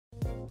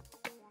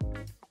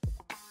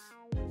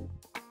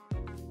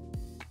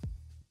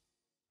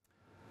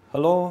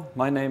Hello,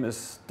 my name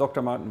is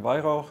Dr. Martin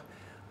Weihrauch.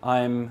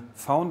 I'm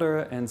founder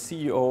and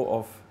CEO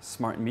of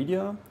Smart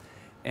Media,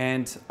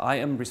 and I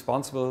am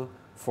responsible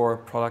for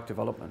product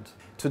development.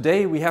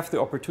 Today we have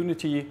the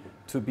opportunity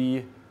to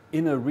be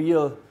in a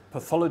real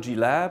pathology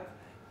lab,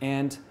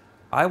 and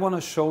I want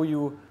to show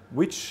you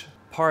which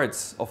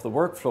parts of the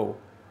workflow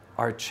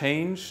are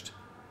changed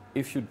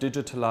if you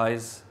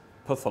digitalize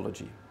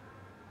pathology.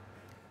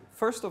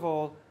 First of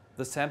all,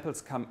 the samples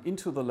come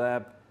into the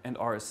lab and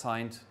are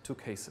assigned to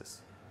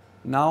cases.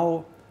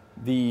 Now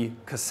the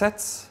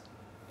cassettes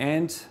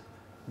and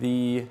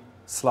the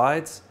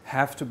slides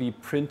have to be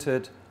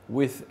printed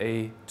with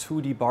a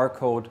 2D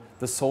barcode,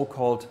 the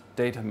so-called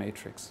data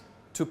matrix.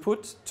 To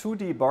put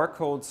 2D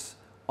barcodes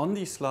on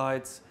these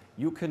slides,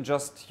 you can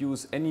just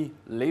use any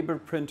label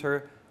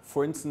printer,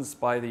 for instance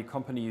by the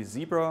company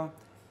Zebra,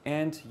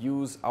 and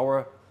use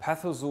our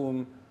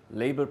Pathozoom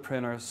label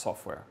printer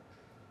software.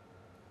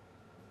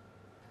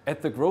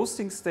 At the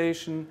grossing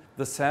station,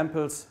 the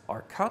samples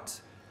are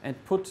cut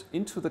and put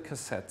into the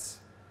cassettes.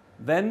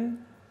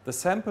 Then the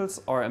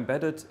samples are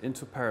embedded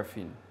into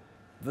paraffin.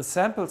 The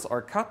samples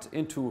are cut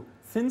into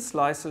thin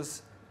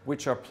slices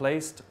which are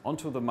placed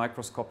onto the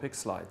microscopic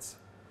slides.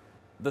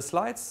 The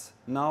slides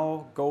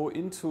now go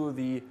into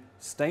the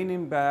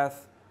staining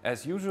bath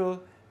as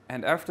usual,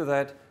 and after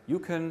that you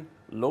can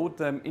load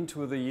them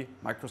into the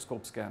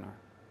microscope scanner.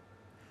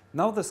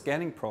 Now the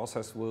scanning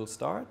process will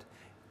start,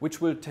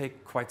 which will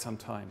take quite some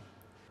time.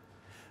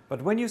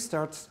 But when you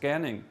start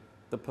scanning,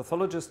 the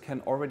pathologist can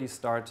already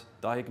start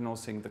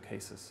diagnosing the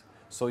cases,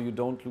 so you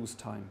don't lose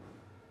time.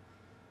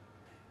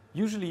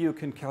 Usually you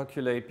can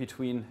calculate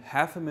between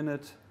half a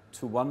minute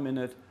to 1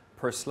 minute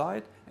per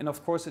slide, and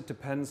of course it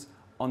depends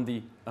on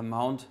the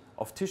amount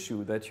of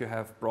tissue that you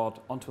have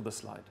brought onto the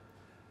slide.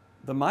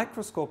 The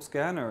microscope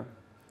scanner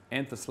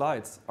and the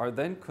slides are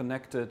then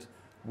connected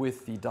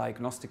with the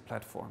diagnostic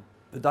platform.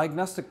 The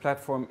diagnostic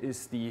platform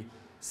is the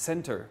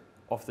center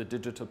of the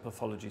digital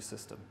pathology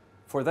system.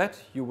 For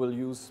that, you will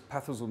use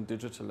Pathozoom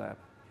Digital Lab.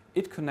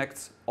 It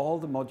connects all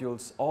the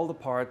modules, all the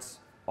parts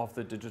of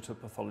the digital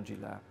pathology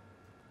lab.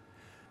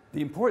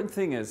 The important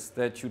thing is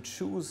that you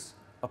choose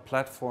a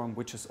platform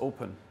which is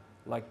open,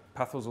 like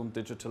Pathozoom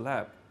Digital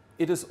Lab.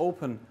 It is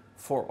open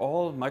for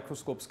all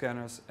microscope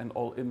scanners and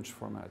all image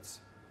formats.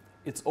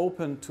 It's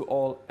open to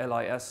all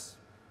LIS.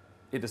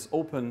 It is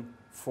open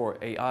for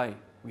AI.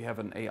 We have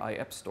an AI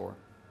app store.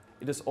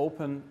 It is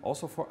open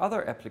also for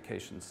other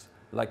applications,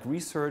 like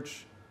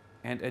research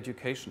and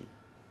education.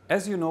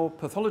 As you know,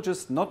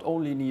 pathologists not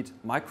only need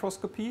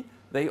microscopy,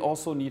 they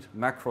also need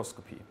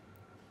macroscopy.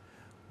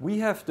 We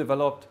have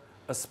developed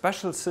a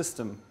special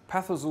system,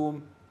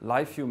 Pathozoom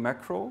LiveView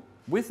Macro.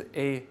 With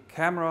a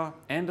camera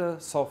and a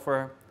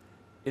software,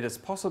 it is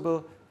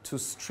possible to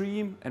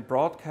stream and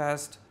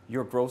broadcast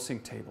your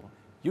grossing table.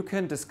 You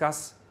can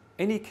discuss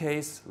any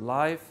case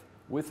live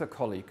with a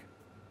colleague.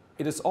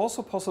 It is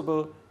also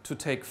possible to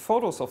take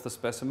photos of the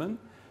specimen,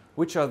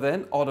 which are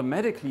then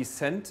automatically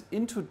sent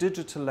into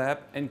Digital Lab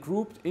and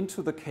grouped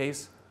into the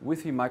case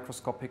with the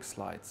microscopic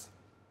slides.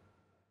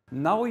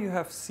 Now you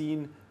have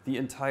seen the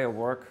entire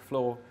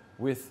workflow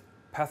with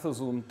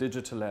Pathozoom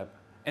Digital Lab.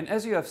 And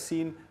as you have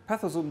seen,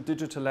 Pathozoom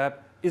Digital Lab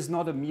is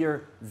not a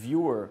mere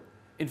viewer.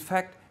 In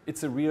fact,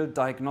 it's a real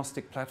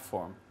diagnostic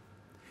platform.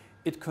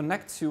 It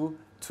connects you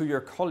to your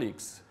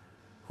colleagues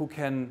who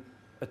can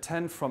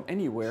attend from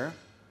anywhere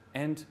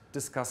and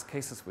discuss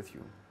cases with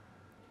you.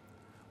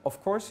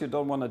 Of course, you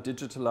don't want to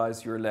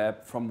digitalize your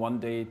lab from one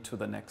day to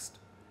the next.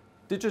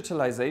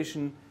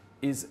 Digitalization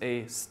is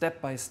a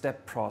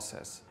step-by-step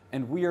process,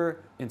 and we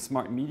are in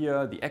Smart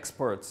Media the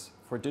experts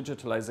for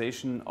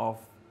digitalization of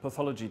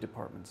pathology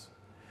departments.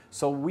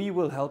 So we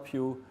will help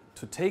you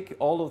to take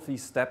all of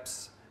these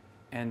steps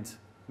and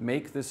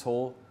make this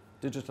whole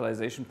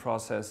digitalization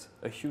process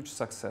a huge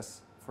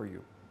success for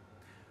you.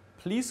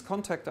 Please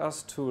contact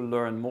us to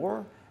learn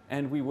more,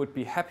 and we would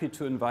be happy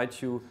to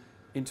invite you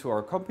into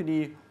our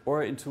company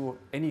or into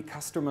any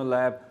customer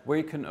lab where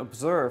you can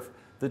observe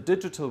the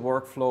digital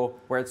workflow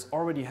where it's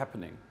already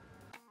happening.